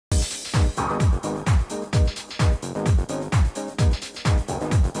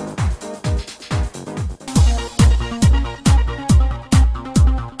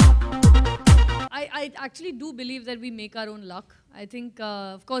actually do believe that we make our own luck. I think,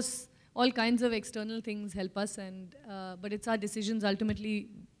 of course, all kinds of external things help us, but it's our decisions ultimately.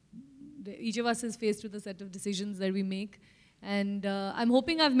 Each of us is faced with a set of decisions that we make. And I'm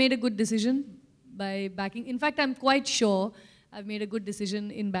hoping I've made a good decision by backing. In fact, I'm quite sure I've made a good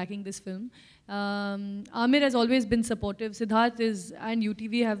decision in backing this film. Amir has always been supportive. Siddharth and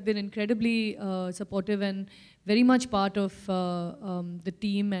UTV have been incredibly supportive and very much part of the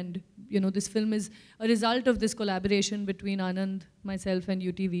team. And this film is a result of this collaboration between Anand, myself, and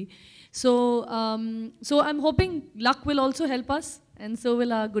UTV. So I'm hoping luck will also help us, and so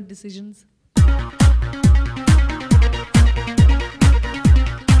will our good decisions.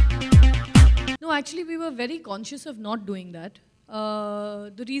 No, actually, we were very conscious of not doing that.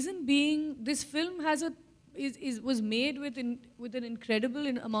 The reason being, this film was made with an incredible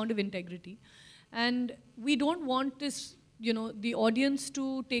amount of integrity, and we don't want this, the audience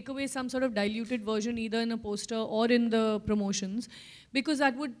to take away some sort of diluted version either in a poster or in the promotions, because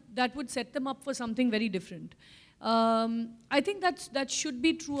that would set them up for something very different. I think that should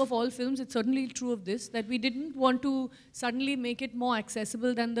be true of all films. It's certainly true of this, that we didn't want to suddenly make it more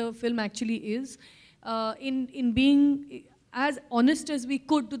accessible than the film actually is. In being as honest as we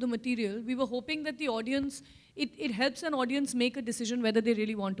could to the material, we were hoping that the audience, it helps an audience make a decision whether they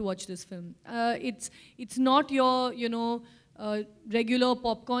really want to watch this film. It's not your, regular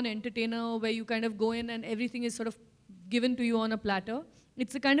popcorn entertainer where you kind of go in and everything is sort of given to you on a platter.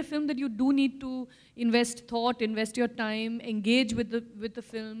 It's the kind of film that you do need to invest thought, invest your time, engage with the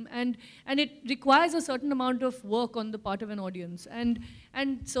film, and it requires a certain amount of work on the part of an audience. And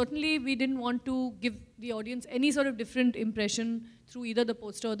certainly we didn't want to give the audience any sort of different impression through either the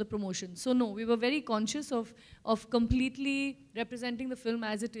poster or the promotion. So no, we were very conscious of completely representing the film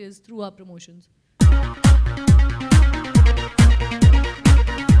as it is through our promotions.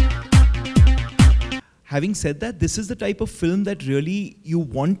 Having said that, this is the type of film that really you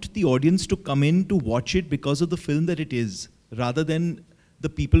want the audience to come in to watch it because of the film that it is, rather than the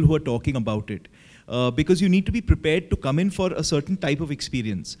people who are talking about it. Because you need to be prepared to come in for a certain type of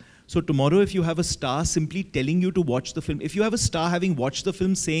experience. So tomorrow, if you have a star simply telling you to watch the film, if you have a star having watched the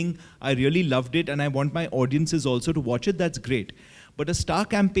film saying, I really loved it and I want my audiences also to watch it, that's great. But a star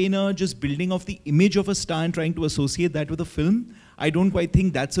campaigner just building off the image of a star and trying to associate that with a film, I don't quite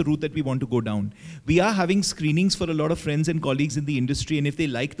think that's a route that we want to go down. We are having screenings for a lot of friends and colleagues in the industry, and if they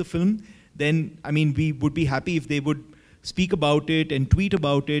like the film, then, I mean, we would be happy if they would speak about it and tweet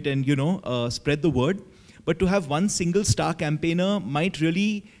about it and, spread the word. But to have one single star campaigner might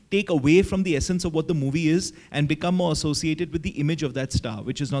really take away from the essence of what the movie is and become more associated with the image of that star,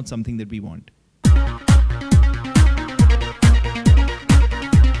 which is not something that we want.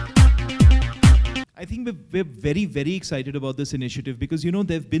 I think we're very, very excited about this initiative because, there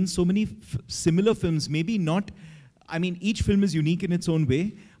have been so many similar films, maybe not, I mean, each film is unique in its own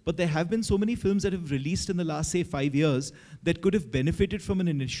way, but there have been so many films that have released in the last, say, 5 years that could have benefited from an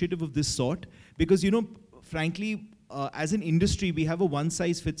initiative of this sort because, frankly, as an industry, we have a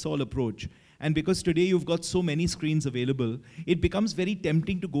one-size-fits-all approach. And because today you've got so many screens available, it becomes very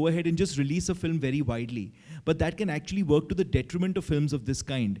tempting to go ahead and just release a film very widely. But that can actually work to the detriment of films of this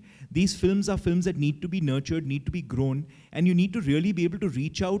kind. These films are films that need to be nurtured, need to be grown, and you need to really be able to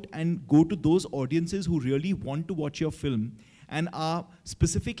reach out and go to those audiences who really want to watch your film and are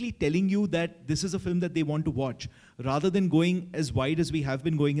specifically telling you that this is a film that they want to watch, rather than going as wide as we have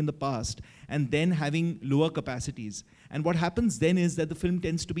been going in the past and then having lower capacities. And what happens then is that the film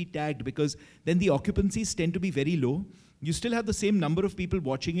tends to be tagged because then the occupancies tend to be very low. You still have the same number of people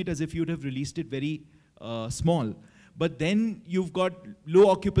watching it as if you'd have released it very small. But then you've got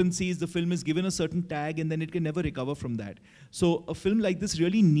low occupancies, the film is given a certain tag, and then it can never recover from that. So a film like this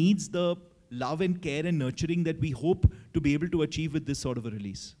really needs the love and care and nurturing that we hope to be able to achieve with this sort of a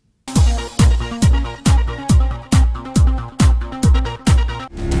release.